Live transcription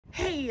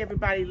Hey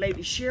everybody,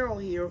 Lady Cheryl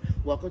here.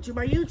 Welcome to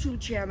my YouTube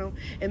channel.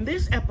 In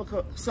this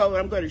episode,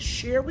 I'm going to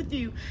share with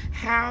you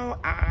how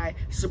I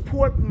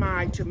support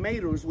my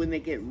tomatoes when they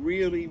get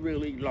really,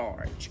 really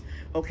large.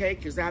 Okay,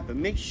 because I have to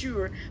make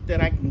sure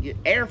that I can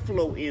get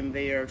airflow in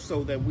there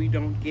so that we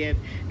don't get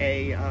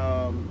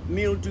a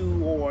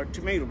mildew or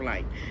tomato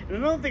blight. And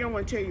another thing I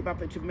want to tell you about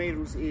the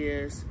tomatoes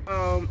is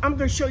I'm going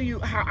to show you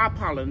how I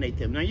pollinate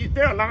them. Now,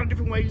 there are a lot of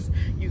different ways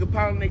you can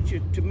pollinate your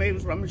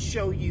tomatoes, but I'm going to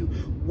show you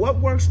what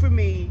works for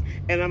me,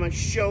 and I'm going to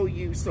show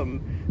you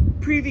some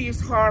previous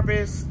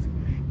harvest,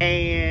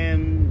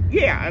 and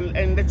yeah,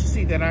 and let you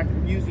see that I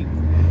usually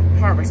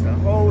harvest a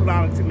whole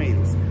lot of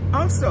tomatoes.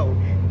 Also,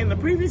 in the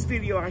previous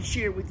video, I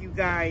shared with you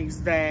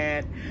guys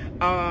that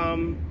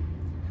I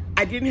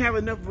didn't have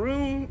enough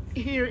room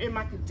here in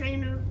my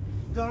container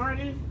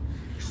garden,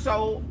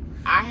 so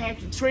I had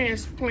to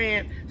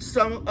transplant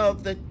some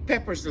of the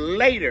peppers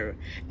later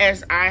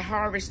as I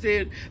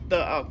harvested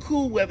the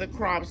cool weather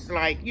crops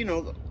like, you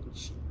know,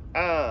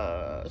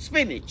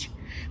 spinach,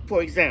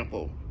 for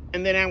example.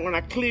 And then when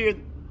I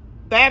cleared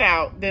that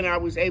out, then I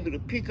was able to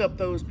pick up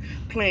those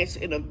plants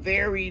in a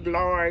very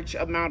large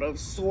amount of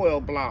soil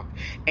block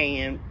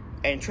and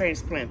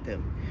transplant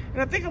them.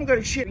 And I think I'm going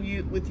to share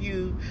with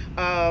you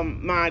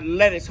my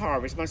lettuce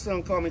harvest. My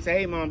son called me and said,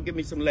 "Hey Mom, give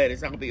me some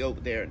lettuce. I'll be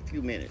over there in a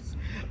few minutes."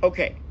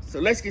 Okay, so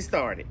let's get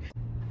started.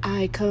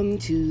 I come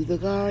to the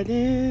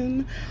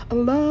garden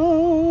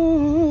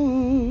alone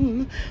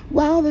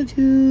while the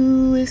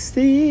dew is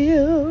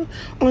still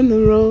on the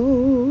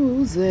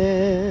roses,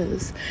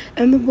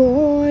 and the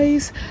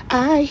voice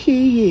I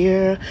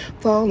hear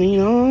falling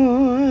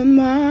on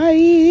my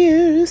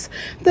ears,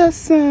 the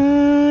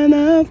Son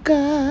of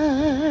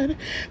God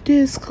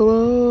discloses.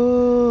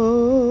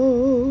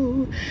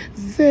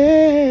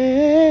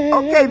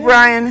 Okay,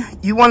 Brian,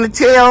 you want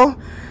to tell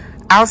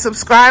our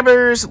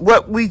subscribers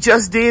what we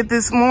just did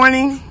this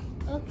morning?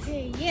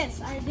 Okay,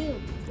 yes, I do.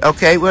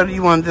 Okay, what do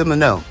you want them to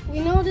know? We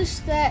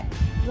noticed that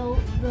the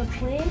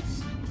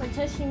plants are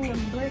touching the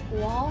brick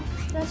wall,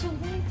 that's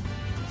something.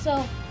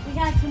 So we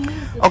got to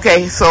move the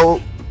Okay, so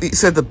you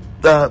said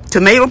the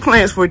tomato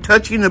plants were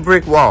touching the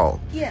brick wall.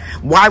 Yeah.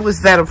 Why was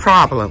that a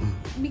problem?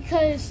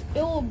 Because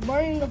it will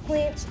burn the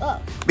plants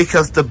up.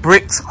 Because the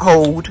bricks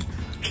hold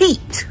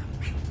heat,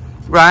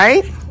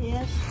 right?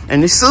 Yes.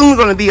 And it's soon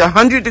going to be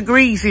 100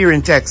 degrees here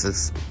in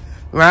Texas,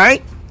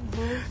 right?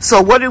 Mm-hmm. So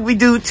what did we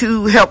do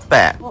to help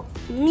that? Well,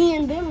 me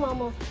and Big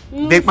Mama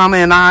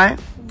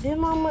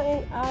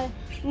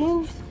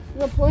moved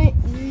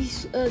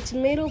these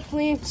tomato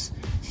plants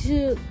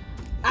to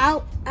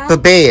out the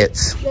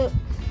beds. The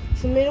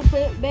tomato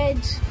plant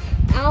beds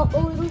out a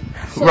little,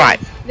 so right?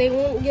 They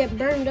won't get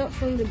burned up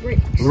from the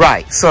bricks.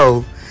 Right.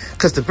 So,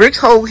 because the bricks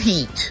hold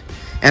heat,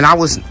 and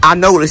I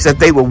noticed that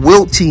they were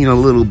wilting a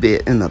little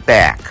bit in the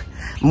back,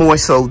 more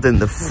so than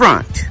the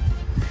front.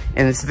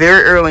 And it's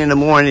very early in the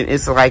morning.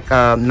 It's like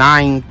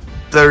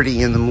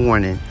 9:30 in the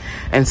morning.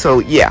 And so,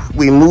 yeah,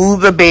 we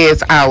moved the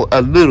beds out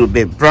a little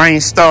bit.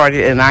 Brian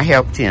started and I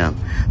helped him.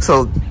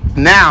 So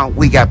now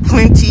we got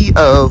plenty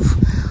of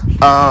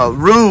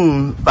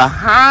room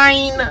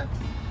behind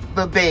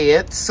the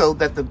bed so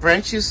that the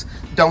branches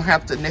don't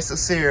have to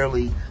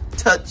necessarily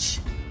touch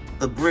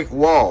the brick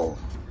wall.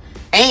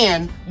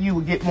 And you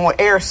will get more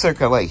air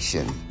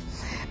circulation.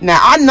 Now,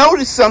 I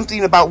noticed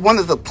something about one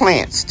of the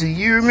plants. Do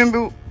you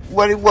remember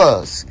what it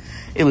was?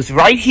 It was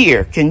right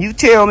here. Can you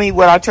tell me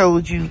what I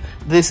told you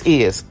this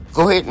is?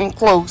 Go ahead and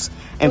close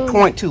and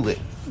point to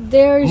it.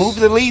 Move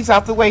the leaves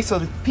out the way so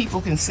that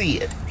people can see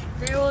it.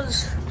 There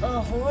was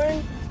a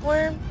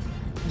hornworm.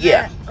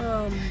 Yeah.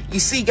 You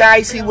see,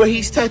 guys, see where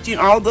he's touching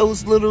all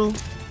those little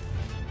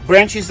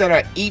branches that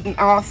are eaten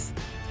off?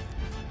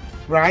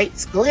 Right?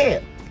 Go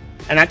ahead.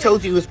 And I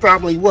told you it was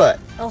probably what?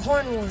 A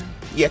hornworm.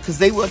 Yeah, because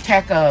they will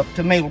attack a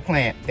tomato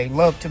plant. They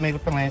love tomato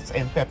plants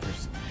and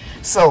peppers.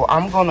 So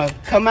I'm going to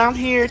come out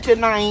here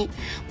tonight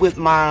with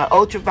my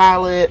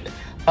ultraviolet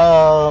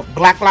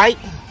black light.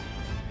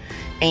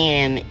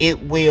 And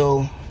it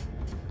will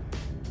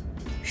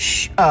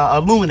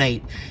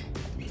illuminate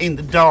in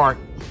the dark.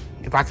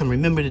 If I can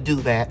remember to do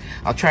that,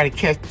 I'll try to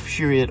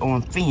capture it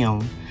on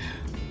film.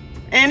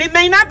 And it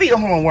may not be a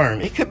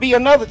hornworm. It could be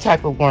another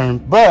type of worm,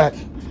 but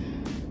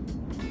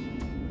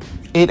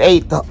it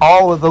ate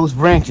all of those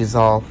branches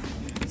off.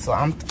 So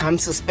I'm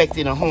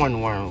suspecting a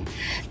hornworm.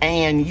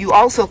 And you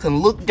also can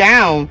look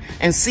down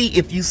and see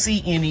if you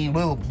see any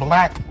little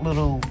black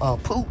little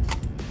poop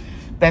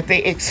that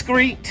they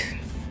excrete.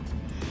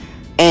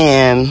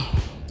 And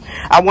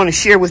I want to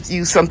share with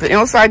you something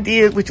else I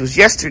did, which was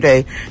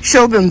yesterday.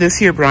 Show them this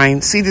here,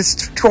 Brian. See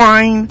this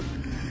twine?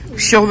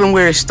 Show them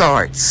where it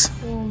starts.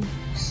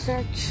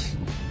 Starts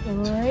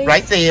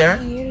right there.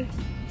 Here.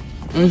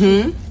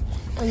 Mm-hmm.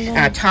 And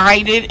I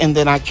tied it, and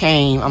then I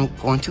came. I'm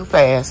going too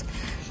fast.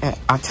 And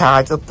I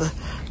tied up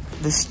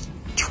this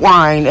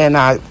twine, and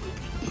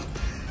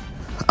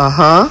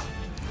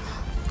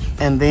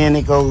and then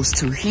it goes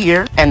to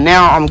here. And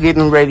now I'm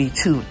getting ready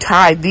to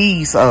tie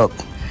these up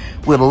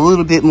with a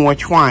little bit more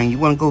twine. You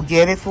want to go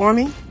get it for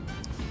me?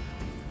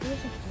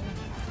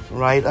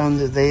 right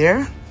under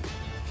there.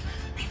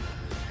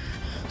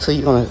 So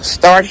you're gonna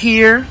start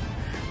here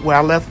where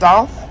I left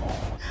off.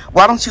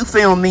 Why don't you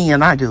film me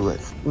and I do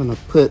it? I'm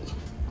gonna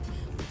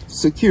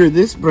secure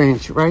this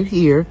branch right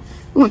here.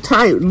 I'm gonna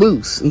tie it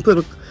loose and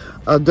put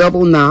a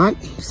double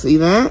knot. See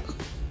that?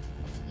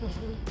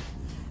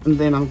 And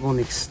then I'm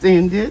gonna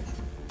extend it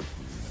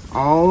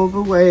all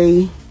the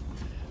way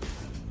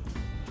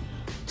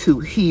to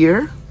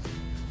here.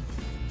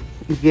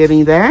 You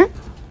getting that?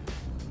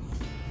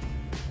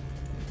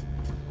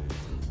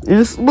 And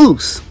it's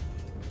loose.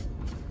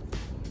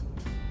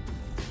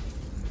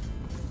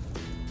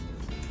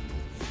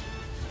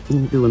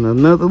 I'm doing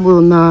another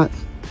little knot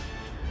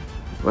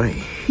right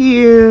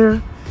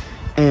here.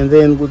 And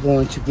then we're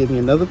going to give me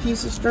another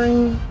piece of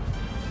string.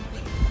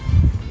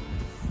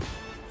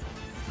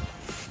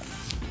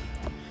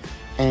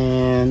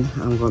 And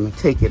I'm going to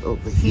take it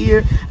over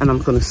here and I'm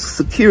going to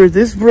secure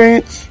this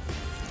branch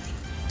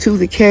to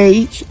the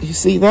cage. You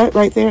see that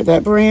right there?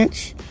 That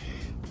branch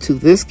to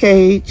this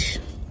cage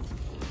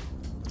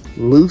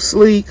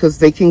loosely because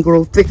they can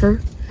grow thicker.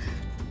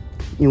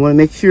 You want to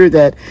make sure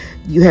that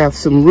you have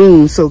some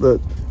room so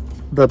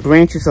the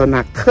branches are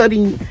not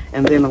cutting.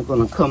 And then I'm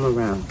going to come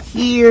around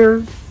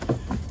here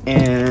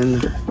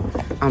and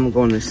I'm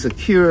going to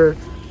secure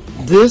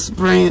this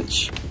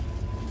branch.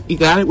 You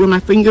got it where my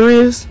finger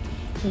is?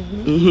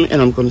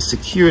 And I'm going to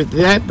secure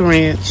that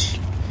branch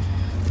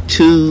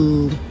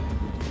to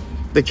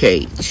the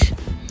cage.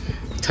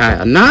 Tie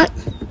a knot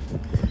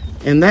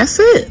and that's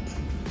it.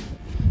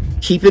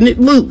 Keeping it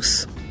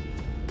loose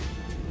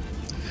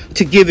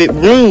to give it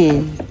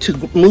room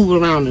to move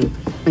around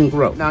and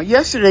grow. Now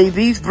yesterday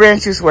these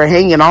branches were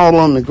hanging all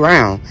on the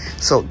ground,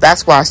 so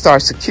that's why I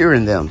started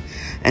securing them.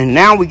 And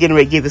now we're getting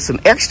ready to give it some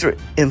extra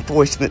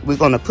enforcement. We're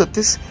going to put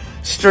this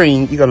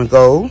string, you're going to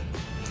go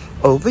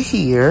over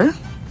here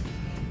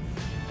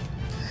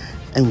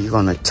and you're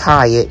going to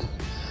tie it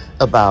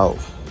about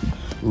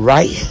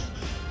right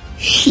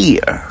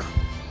here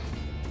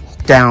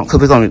down, because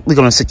we're going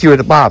to secure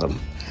the bottom.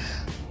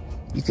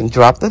 You can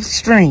drop the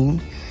string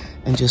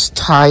and just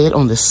tie it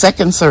on the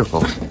second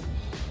circle.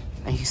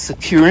 And you're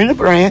securing the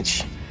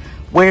branch.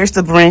 Where's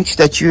the branch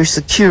that you're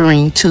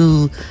securing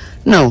to?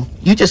 No,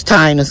 you're just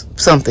tying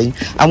something.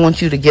 I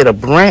want you to get a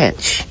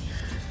branch.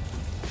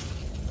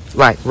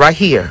 Right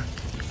here.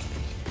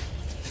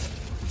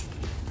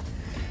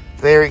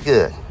 Very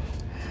good.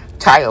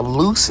 Tie a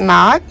loose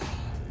knot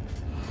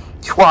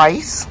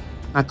twice.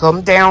 Now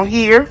come down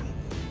here.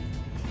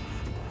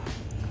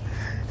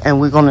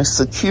 And we're going to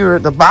secure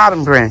the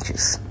bottom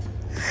branches.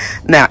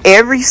 Now,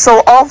 every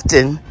so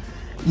often,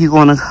 you're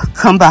going to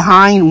come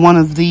behind one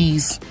of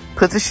these.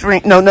 Put the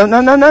string. No.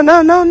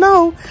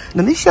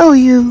 Let me show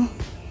you.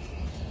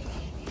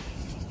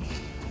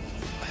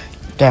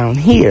 Down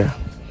here,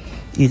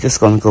 you're just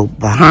going to go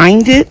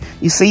behind it.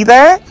 You see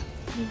that?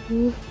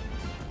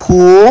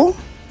 Pull.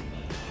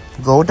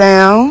 Go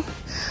down.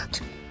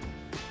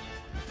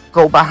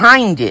 Go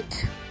behind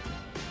it.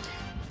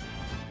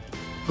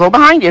 Go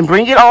behind it and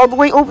bring it all the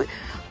way over.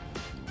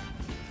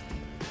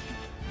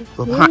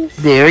 Go behind.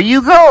 There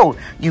you go.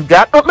 You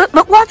got, oh,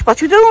 look, watch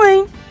what you're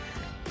doing.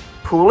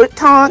 Pull it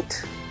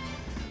taut,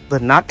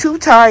 but not too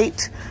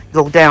tight.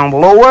 Go down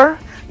lower.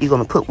 You're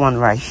going to put one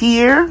right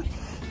here.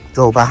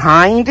 Go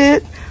behind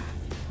it.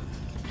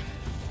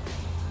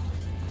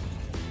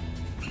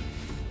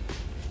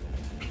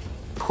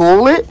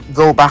 Pull it.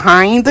 Go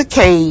behind the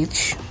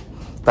cage,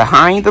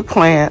 behind the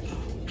plant.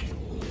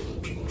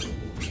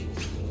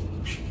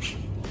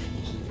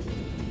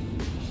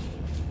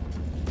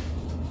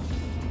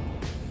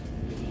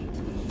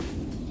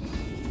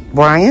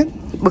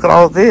 Brian, look at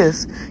all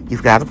this.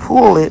 You've got to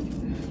pull it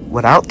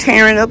without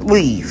tearing up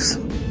leaves.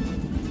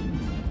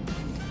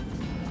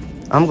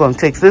 I'm going to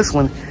take this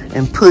one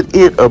and put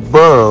it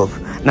above.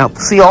 Now,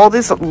 see all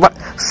this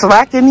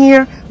slack in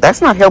here?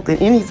 That's not helping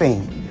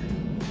anything.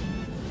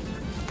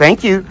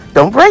 Thank you.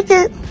 Don't break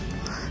it.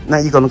 Now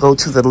you're going to go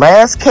to the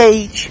last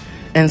cage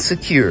and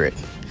secure it.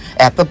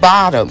 At the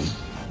bottom.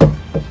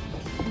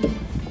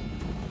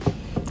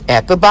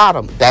 At the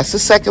bottom. That's the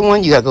second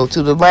one. You got to go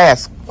to the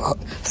last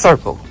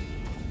circle.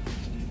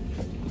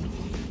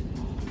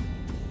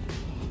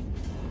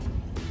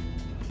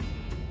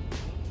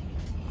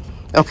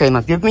 Okay,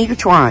 now give me your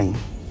twine.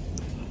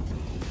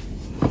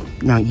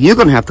 Now you're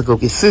going to have to go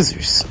get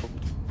scissors.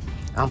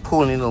 I'm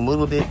pulling it a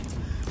little bit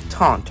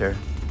taunter.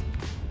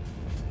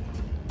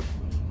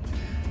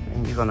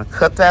 And you're going to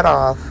cut that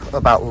off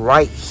about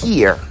right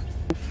here.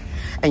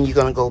 And you're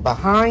going to go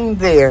behind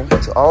there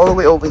to all the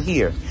way over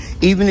here.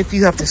 Even if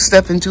you have to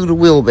step into the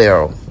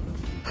wheelbarrow.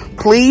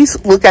 Please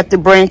look at the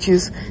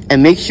branches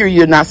and make sure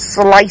you're not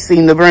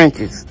slicing the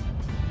branches.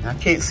 I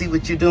can't see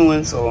what you're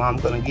doing, so I'm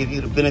going to give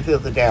you the benefit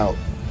of the doubt.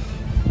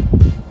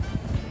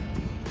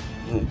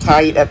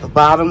 Tie it at the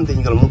bottom, then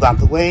you're going to move out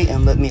the way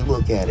and let me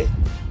look at it.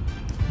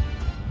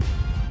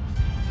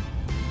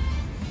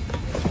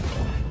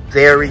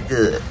 Very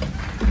good.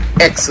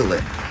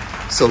 Excellent.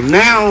 So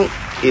now,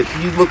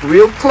 if you look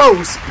real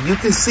close, you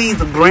can see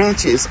the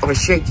branches are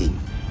shaking.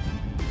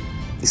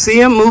 You see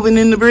them moving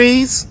in the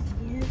breeze?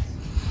 Yes.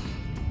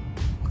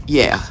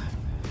 Yeah.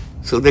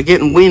 So they're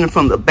getting wind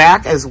from the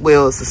back as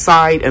well as the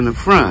side and the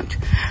front.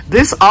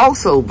 This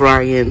also,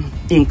 Brian,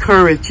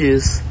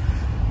 encourages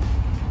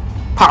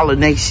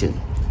pollination.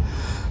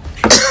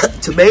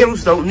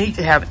 Tomatoes don't need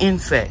to have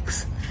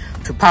insects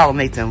to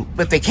pollinate them,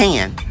 but they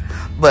can.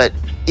 But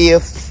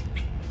if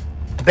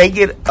they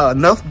get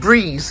enough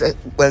breeze,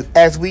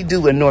 as we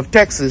do in North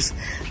Texas,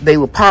 they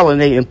will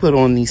pollinate and put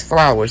on these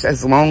flowers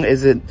as long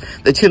as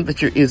the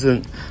temperature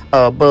isn't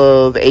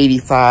above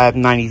 85,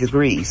 90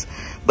 degrees.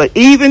 But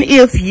even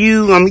if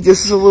you,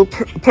 this is a little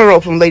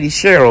pearl from Lady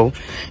Cheryl,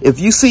 if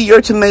you see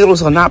your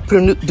tomatoes are not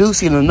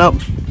producing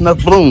enough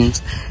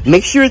blooms,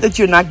 make sure that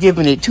you're not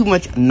giving it too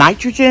much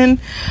nitrogen.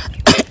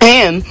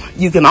 And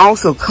you can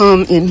also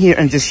come in here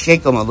and just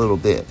shake them a little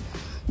bit.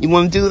 You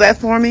want to do that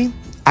for me?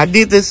 I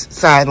did this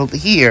side over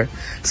here,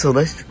 so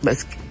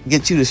let's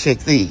get you to shake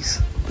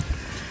these.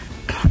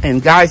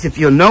 And guys, if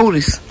you'll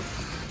notice,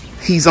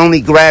 he's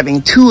only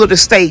grabbing 2 of the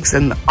stakes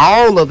and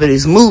all of it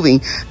is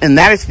moving, and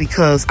that is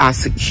because I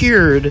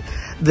secured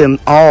them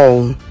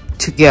all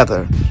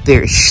together.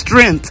 There is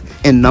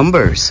strength in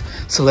numbers.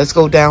 So let's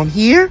go down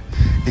here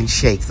and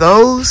shake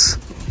those.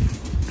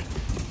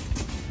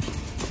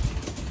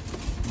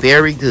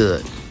 Very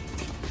good.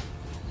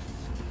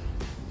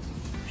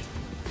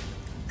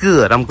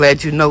 Good. I'm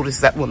glad you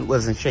noticed that one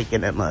wasn't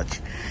shaking that much.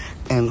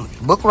 And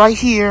look right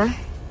here.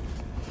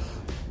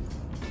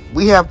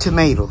 We have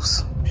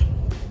tomatoes.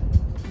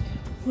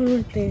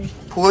 Right there.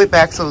 Pull it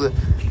back so the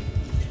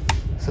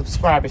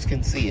subscribers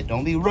can see it.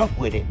 Don't be rough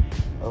with it.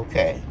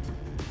 Okay.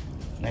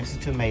 Next to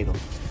tomato.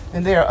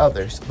 And there are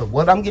others. But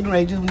what I'm getting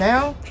ready to do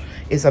now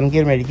is I'm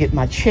getting ready to get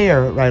my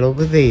chair right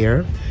over there.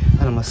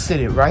 And I'm going to sit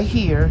it right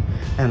here.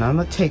 And I'm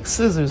going to take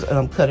scissors and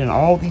I'm cutting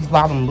all these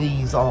bottom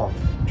leaves off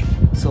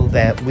so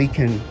that we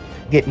can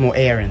get more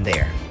air in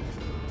there.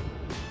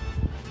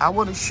 I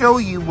want to show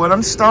you what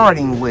I'm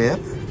starting with.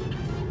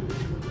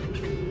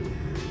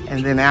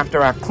 And then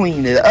after I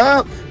clean it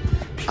up,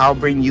 I'll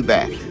bring you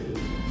back.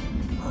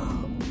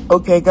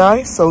 Okay,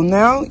 guys, so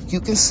now you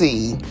can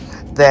see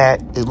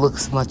that it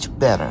looks much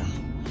better.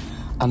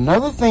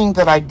 Another thing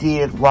that I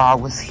did while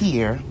I was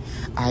here,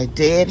 I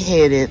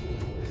deadheaded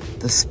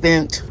the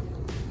spent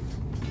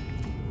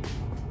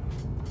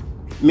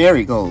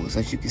marigolds,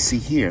 as you can see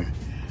here.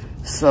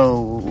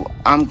 So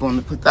I'm going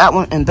to put that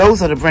one, and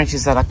those are the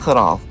branches that I cut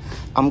off.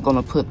 I'm going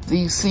to put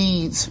these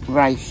seeds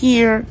right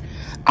here.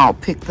 I'll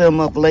pick them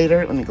up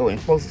later. Let me go in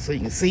closer so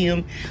you can see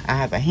them. I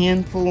have a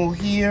handful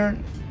here.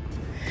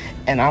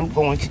 And I'm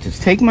going to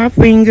just take my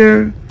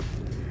finger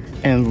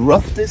and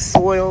rough this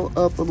soil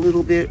up a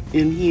little bit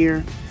in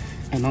here.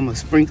 And I'm going to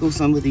sprinkle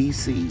some of these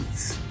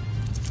seeds.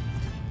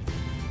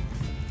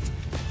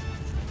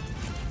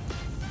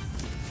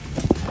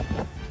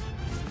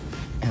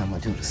 And I'm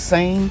going to do the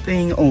same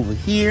thing over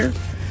here.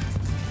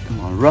 I'm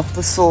going to rough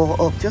the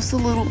soil up just a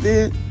little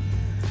bit.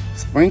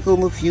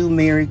 Sprinkle a few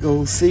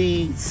marigold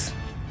seeds.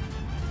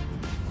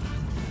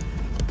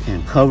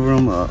 And cover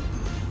them up.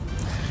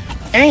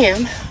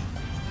 And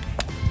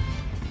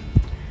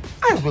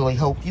I really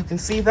hope you can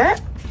see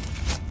that.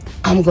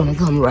 I'm gonna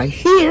come right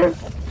here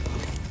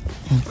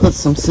and put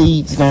some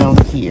seeds down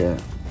here.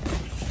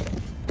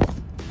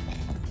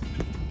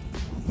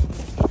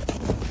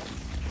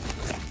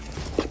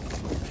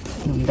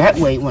 And that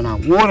way when I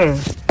water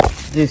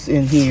this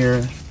in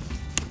here,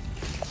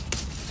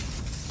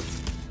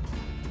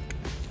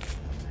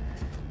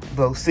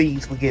 those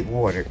seeds will get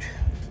watered.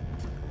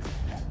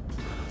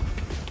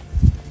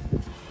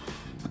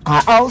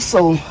 I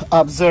also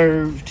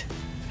observed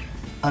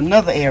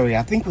another area.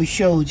 I think we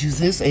showed you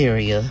this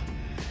area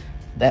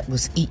that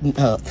was eaten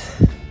up.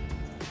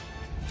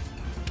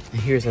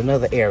 And here's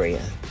another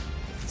area.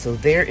 So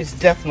there is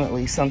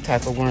definitely some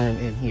type of worm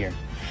in here.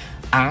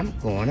 I'm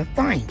going to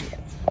find it.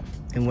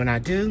 And when I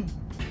do,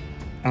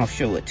 I'll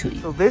show it to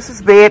you. So this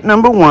is bed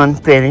number 1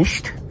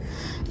 finished.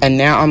 And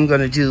now I'm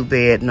going to do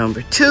bed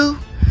number 2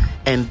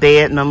 and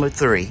bed number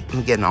 3.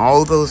 I'm getting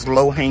all those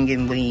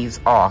low-hanging leaves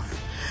off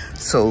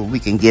so we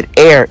can get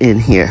air in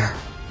here.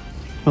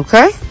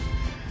 Okay?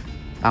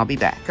 I'll be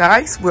back.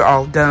 Guys, we're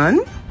all done.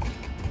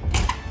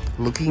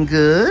 Looking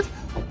good.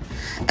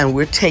 And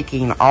we're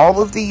taking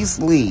all of these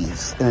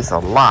leaves, and it's a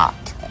lot,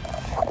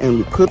 and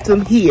we put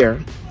them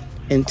here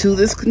into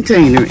this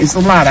container. It's a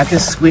lot. I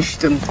just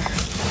squished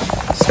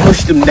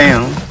them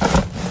down.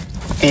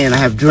 And I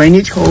have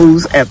drainage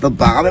holes at the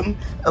bottom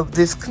of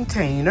this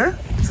container.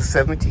 It's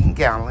a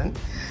 17-gallon.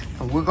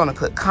 And we're gonna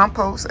put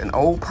compost and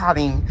old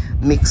potting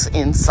mix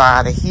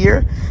inside of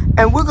here.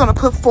 And we're gonna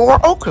put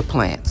 4 okra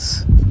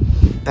plants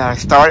that I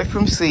started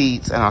from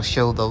seeds, and I'll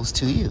show those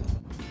to you.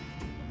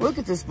 Look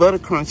at this butter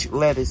crunch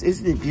lettuce.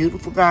 Isn't it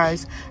beautiful,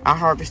 guys? I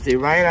harvested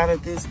right out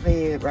of this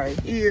bed right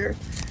here.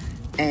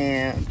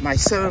 And my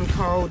son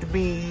called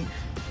me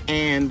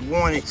and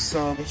wanted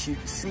some. As you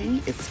can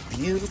see, it's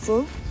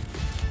beautiful.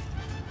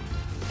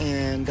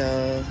 And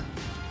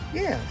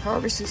yeah,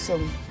 harvested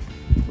some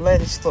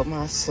lettuce for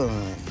my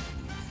son.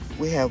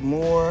 We have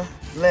more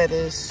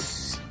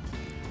lettuce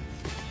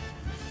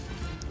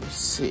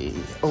see,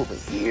 over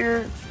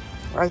here,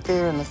 right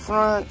there in the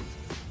front,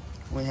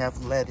 we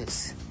have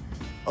lettuce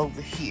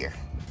over here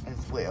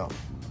as well.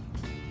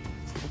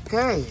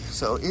 Okay,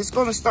 so it's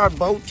gonna start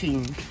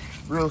bolting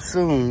real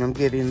soon. I'm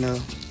getting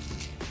the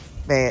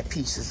bad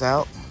pieces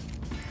out.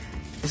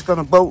 It's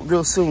gonna bolt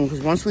real soon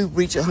because once we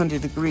reach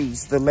 100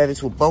 degrees, the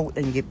lettuce will bolt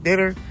and get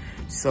bitter.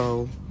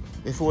 So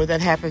before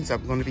that happens,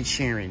 I'm gonna be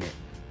sharing it.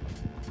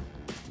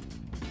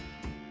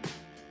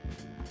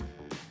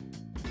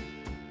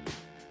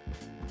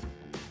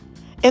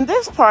 In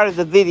this part of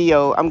the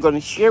video, I'm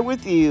gonna share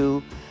with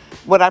you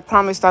what I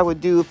promised I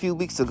would do a few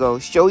weeks ago,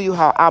 show you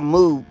how I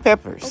move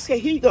peppers. Okay,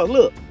 here you go,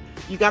 look.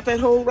 You got that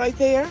hole right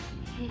there?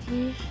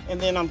 Mm-hmm.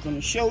 And then I'm gonna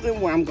show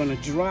them where I'm gonna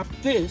drop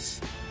this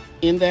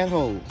in that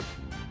hole.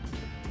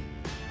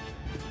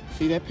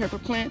 See that pepper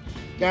plant?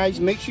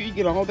 Guys, make sure you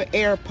get all the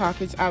air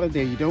pockets out of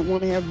there. You don't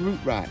want to have root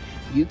rot.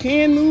 You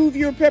can move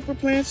your pepper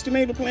plants,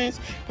 tomato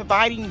plants,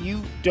 providing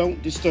you don't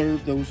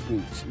disturb those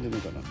roots. And then we're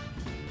gonna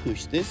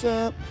push this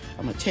up.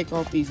 I'm gonna take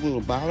off these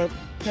little bottle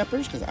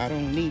peppers because I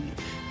don't need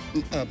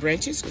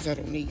branches because I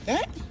don't need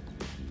that.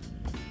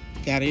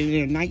 Got it in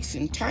there nice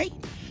and tight,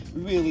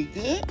 really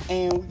good.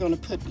 And we're gonna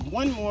put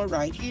one more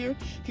right here.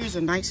 Here's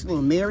a nice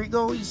little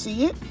marigold, you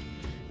see it?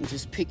 I'm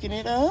just picking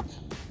it up.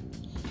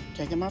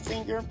 Taking my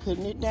finger,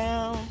 putting it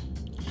down,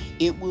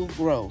 it will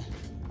grow.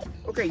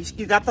 Okay,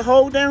 you got the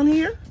hole down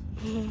here?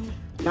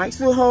 Mm-hmm. Nice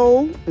little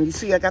hole, and you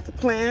see I got the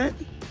plant.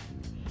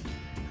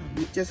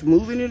 I'm just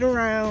moving it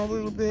around a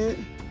little bit.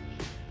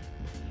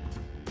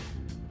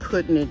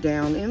 Putting it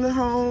down in the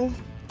hole,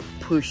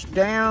 push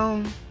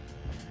down.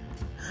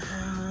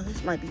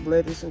 This might be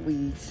lettuce or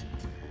weeds.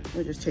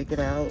 We'll just take it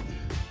out,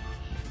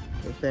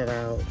 take that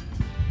out.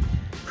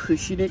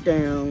 Pushing it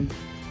down,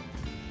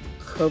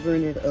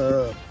 covering it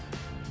up.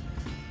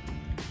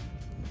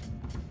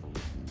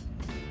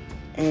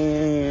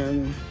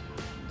 And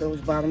those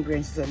bottom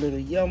branches are a little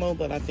yellow,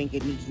 but I think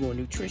it needs more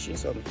nutrition,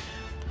 so I'm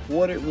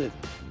water it with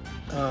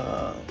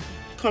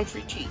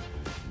comfrey tea.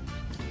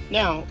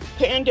 Now,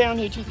 pan down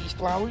here to these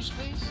flowers,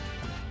 please.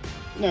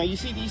 Now, you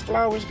see these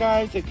flowers,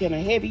 guys? They're kind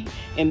of heavy,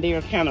 and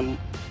they're kind of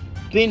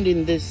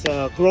bending this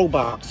grow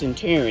box and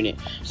tearing it.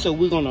 So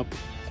we're gonna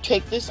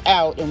take this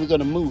out, and we're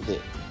gonna move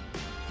it.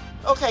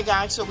 Okay,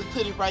 guys, so we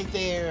put it right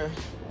there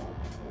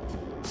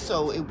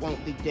so it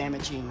won't be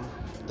damaging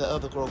the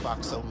other grow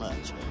box so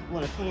much. I'm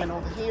gonna pan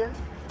over here.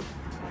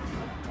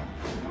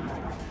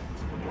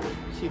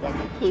 See if I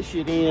can push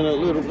it in a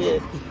little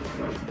bit.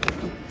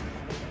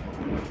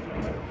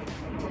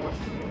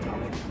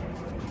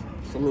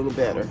 It's a little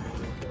better.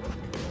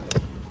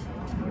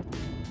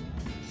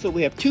 So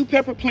we have 2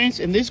 pepper plants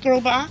in this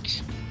grow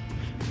box.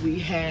 We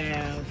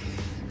have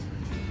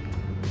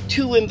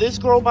 2 in this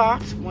grow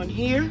box, 1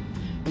 here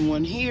and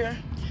 1 here.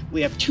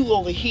 We have 2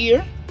 over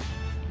here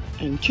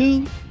and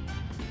 2.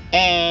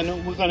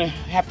 And we're gonna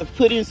have to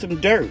put in some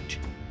dirt.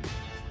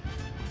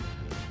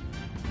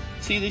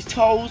 See these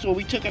toes where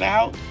we took it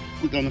out?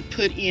 We're gonna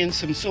put in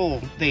some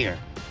soil there.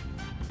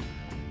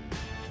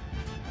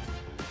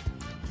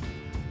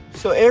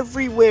 So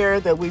everywhere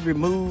that we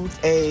remove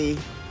a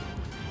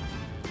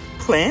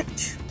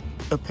plant,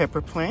 a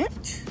pepper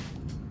plant,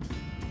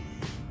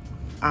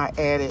 I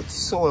added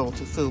soil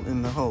to fill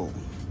in the hole.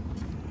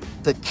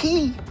 The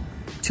key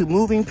to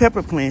moving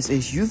pepper plants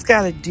is you've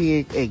gotta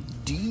dig a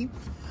deep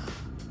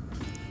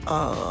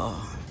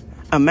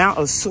amount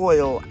of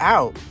soil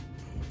out.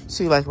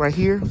 See, like right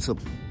here, it's a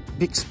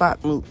big spot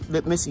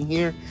missing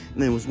here,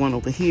 and there was one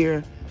over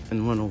here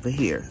and one over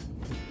here.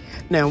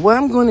 Now, what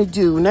I'm going to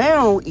do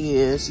now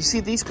is, you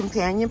see these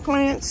companion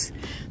plants,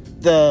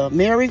 the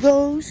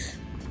marigolds.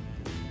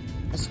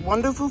 It's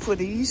wonderful for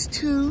these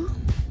 2,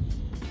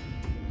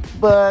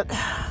 but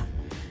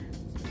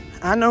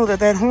I know that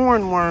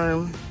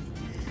hornworm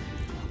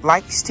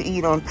likes to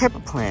eat on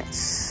pepper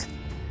plants,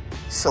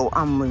 so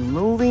I'm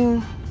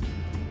removing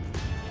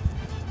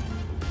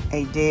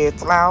a dead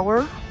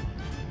flower,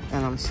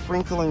 and I'm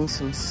sprinkling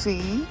some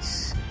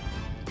seeds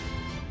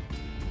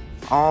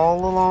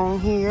all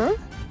along here.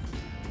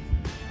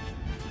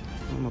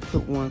 I'm gonna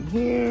put one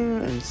here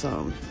and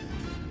some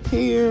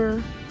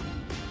here,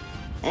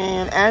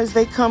 and as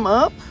they come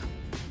up,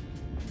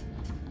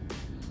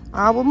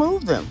 I will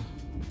move them.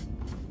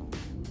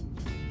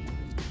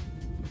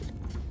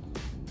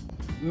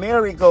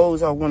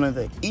 Marigolds are one of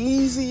the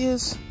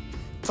easiest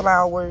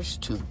flowers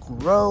to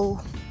grow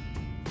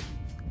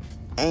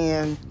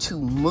and to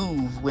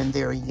move when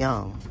they're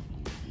young.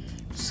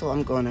 So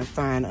I'm going to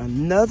find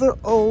another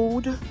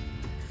old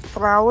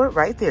flower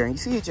right there. And you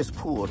see it just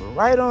pulled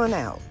right on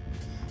out.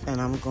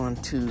 And I'm going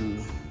to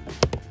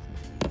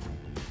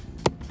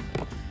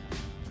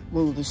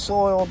move the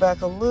soil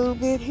back a little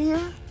bit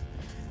here.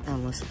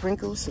 I'm going to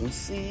sprinkle some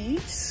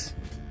seeds.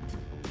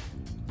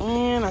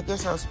 And I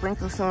guess I'll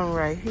sprinkle some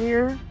right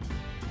here.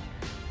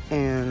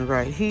 And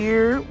right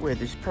here where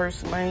this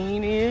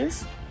purslane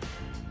is.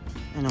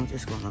 And I'm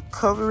just going to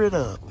cover it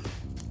up.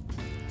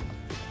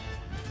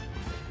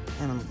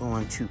 And I'm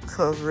going to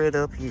cover it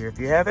up here. If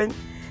you haven't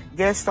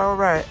guessed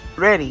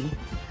already,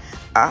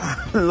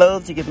 I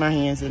love to get my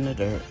hands in the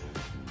dirt.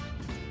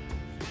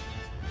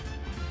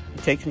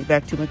 It takes me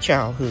back to my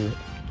childhood.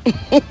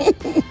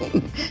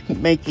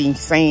 Making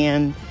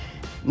sand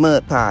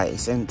mud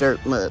pies and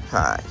dirt mud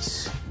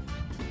pies.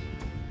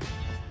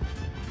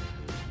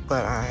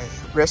 But I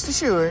rest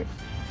assured,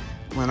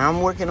 when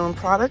I'm working on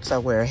products, I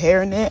wear a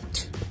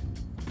hairnet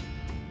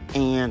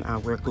and I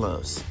wear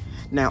gloves.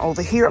 Now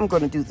over here, I'm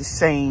going to do the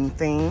same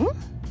thing.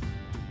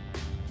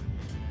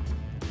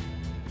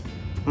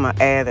 I'm going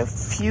to add a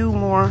few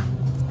more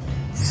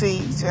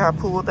seeds. See how I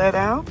pulled that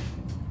out?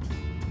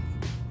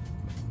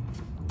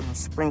 I'm going to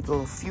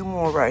sprinkle a few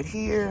more right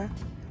here,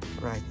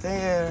 right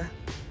there,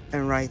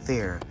 and right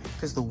there.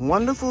 Because the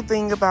wonderful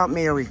thing about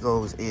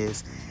marigolds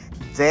is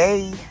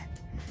they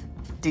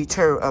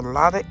deter a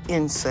lot of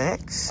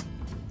insects,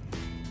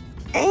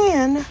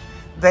 and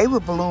they will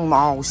bloom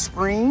all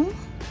spring,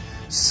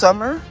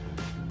 summer,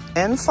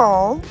 and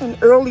fall, and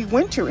early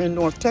winter in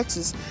North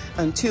Texas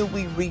until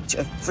we reach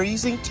a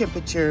freezing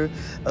temperature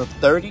of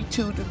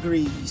 32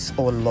 degrees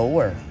or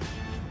lower.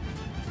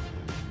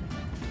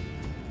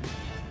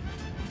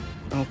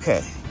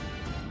 Okay,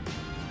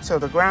 so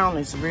the ground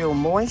is real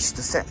moist,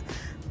 the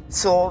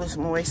soil is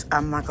moist.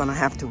 I'm not gonna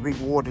have to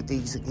re-water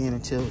these again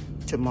until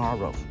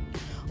tomorrow.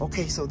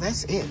 Okay, so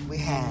that's it. We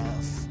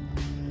have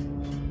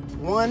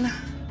one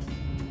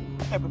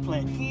pepper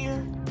plant here,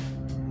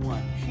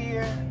 one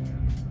here,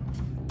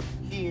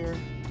 here,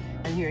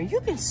 and here. And you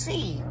can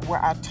see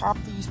where I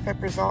topped these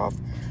peppers off.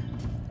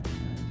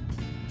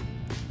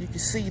 You can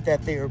see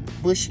that they're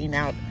bushing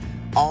out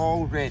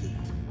already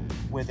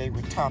where they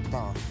were topped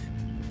off.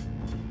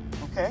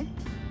 Okay?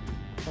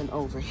 And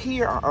over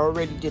here, I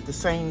already did the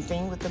same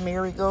thing with the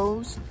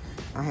marigolds.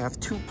 I have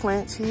 2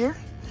 plants here.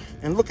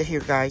 And look at here,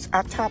 guys.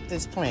 I topped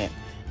this plant.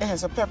 It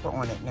has a pepper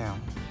on it now.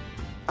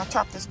 I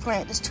topped this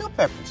plant. There's 2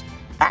 peppers.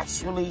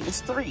 Actually,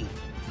 it's 3.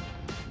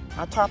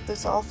 I topped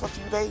this off a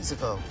few days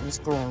ago. It's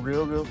growing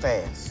real, real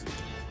fast.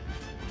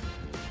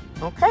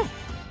 Okay.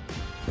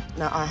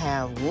 Now, I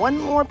have 1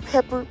 more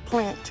pepper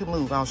plant to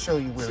move. I'll show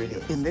you where it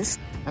is. In this,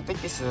 I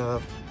think it's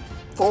a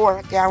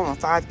 4-gallon or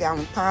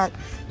 5-gallon pot.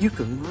 You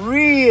can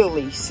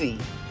really see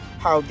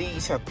how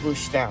these have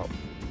bushed out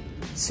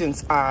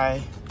since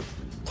I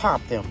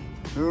topped them.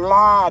 A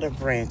lot of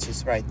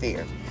branches right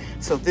there.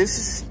 So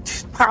this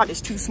pot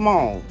is too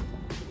small.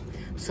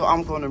 So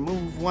I'm going to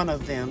move one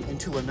of them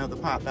into another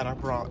pot that I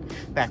brought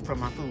back from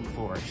my food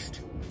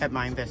forest at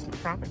my investment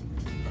property.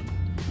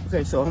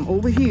 Okay, so I'm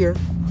over here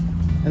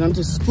and I'm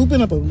just scooping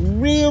up a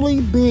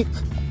really big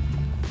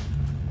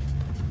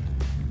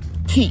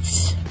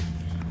piece.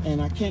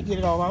 And I can't get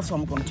it all out, so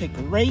I'm going to take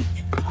the rake.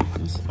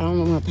 I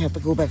don't want to have to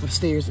go back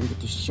upstairs and get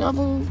the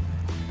shovel.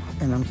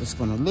 And I'm just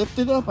going to lift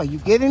it up. Are you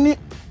getting it?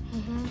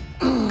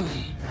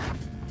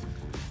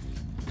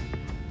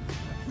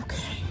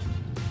 Okay.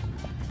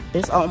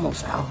 It's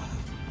almost out.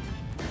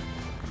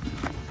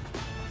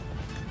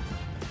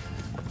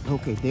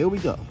 Okay, there we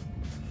go.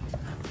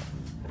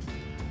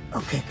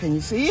 Okay, can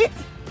you see it?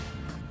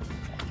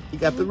 You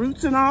got the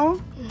roots and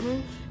all?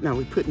 Now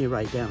we're putting it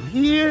right down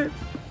here.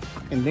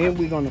 And then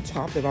we're going to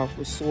top it off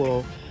with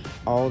soil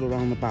all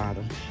around the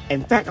bottom.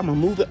 In fact, I'm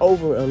going to move it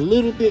over a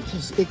little bit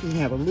so it can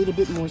have a little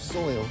bit more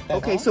soil.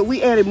 Okay, so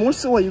we added more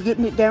soil. You're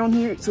getting it down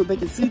here so they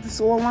can see the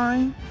soil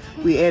line.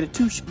 We added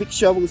 2 big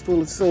shovels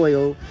full of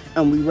soil,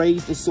 and we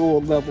raised the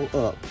soil level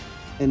up.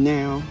 And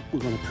now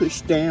we're going to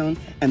push down,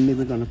 and then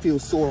we're going to fill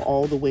soil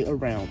all the way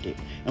around it.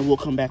 And we'll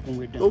come back when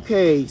we're done.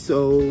 Okay,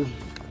 so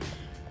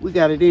we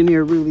got it in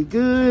here really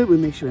good. We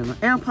make sure in the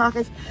air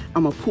pockets.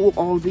 I'm gonna pull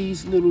all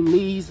these little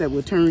leaves that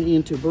will turn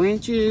into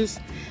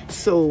branches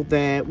so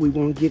that we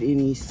won't get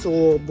any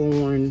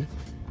soil-borne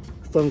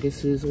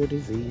funguses or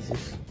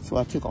diseases. So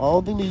I took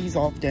all the leaves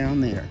off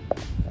down there.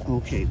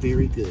 Okay,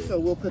 very good. So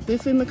we'll put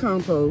this in the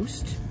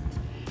compost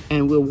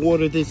and we'll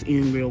water this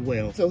in real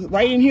well. So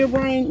right in here,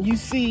 Brian, you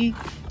see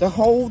the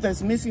hole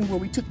that's missing where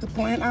we took the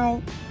plant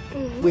out?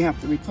 We have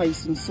to replace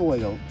some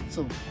soil.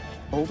 So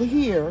over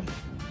here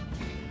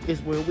is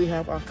where we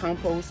have our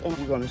compost, and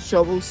we're going to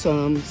shovel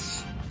some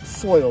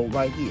soil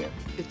right here.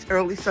 It's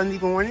early Sunday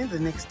morning, the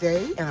next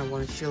day, and I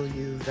want to show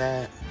you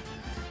that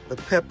the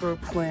pepper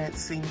plants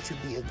seem to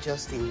be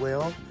adjusting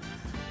well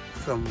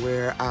from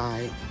where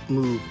I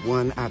moved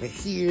one out of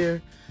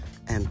here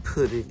and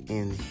put it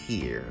in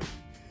here.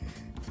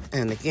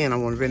 And again, I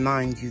want to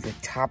remind you that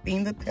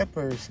topping the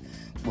peppers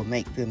will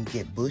make them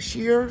get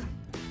bushier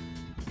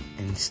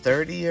and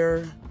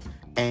sturdier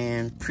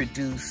and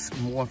produce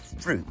more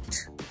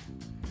fruit.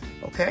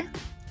 Okay?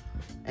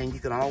 And you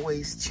can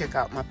always check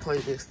out my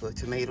playlist for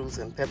tomatoes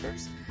and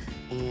peppers.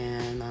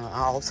 And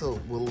I also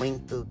will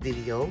link the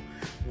video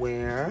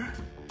where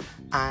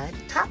I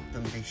topped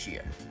them this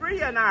year.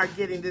 Bria and I are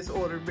getting this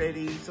order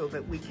ready so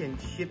that we can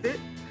ship it.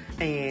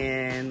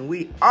 And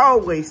we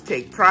always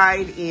take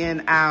pride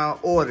in our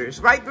orders.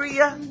 Right,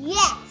 Bria?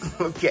 Yes.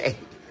 Okay.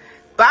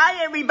 Bye,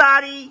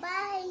 everybody.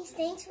 Bye.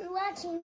 Thanks for watching.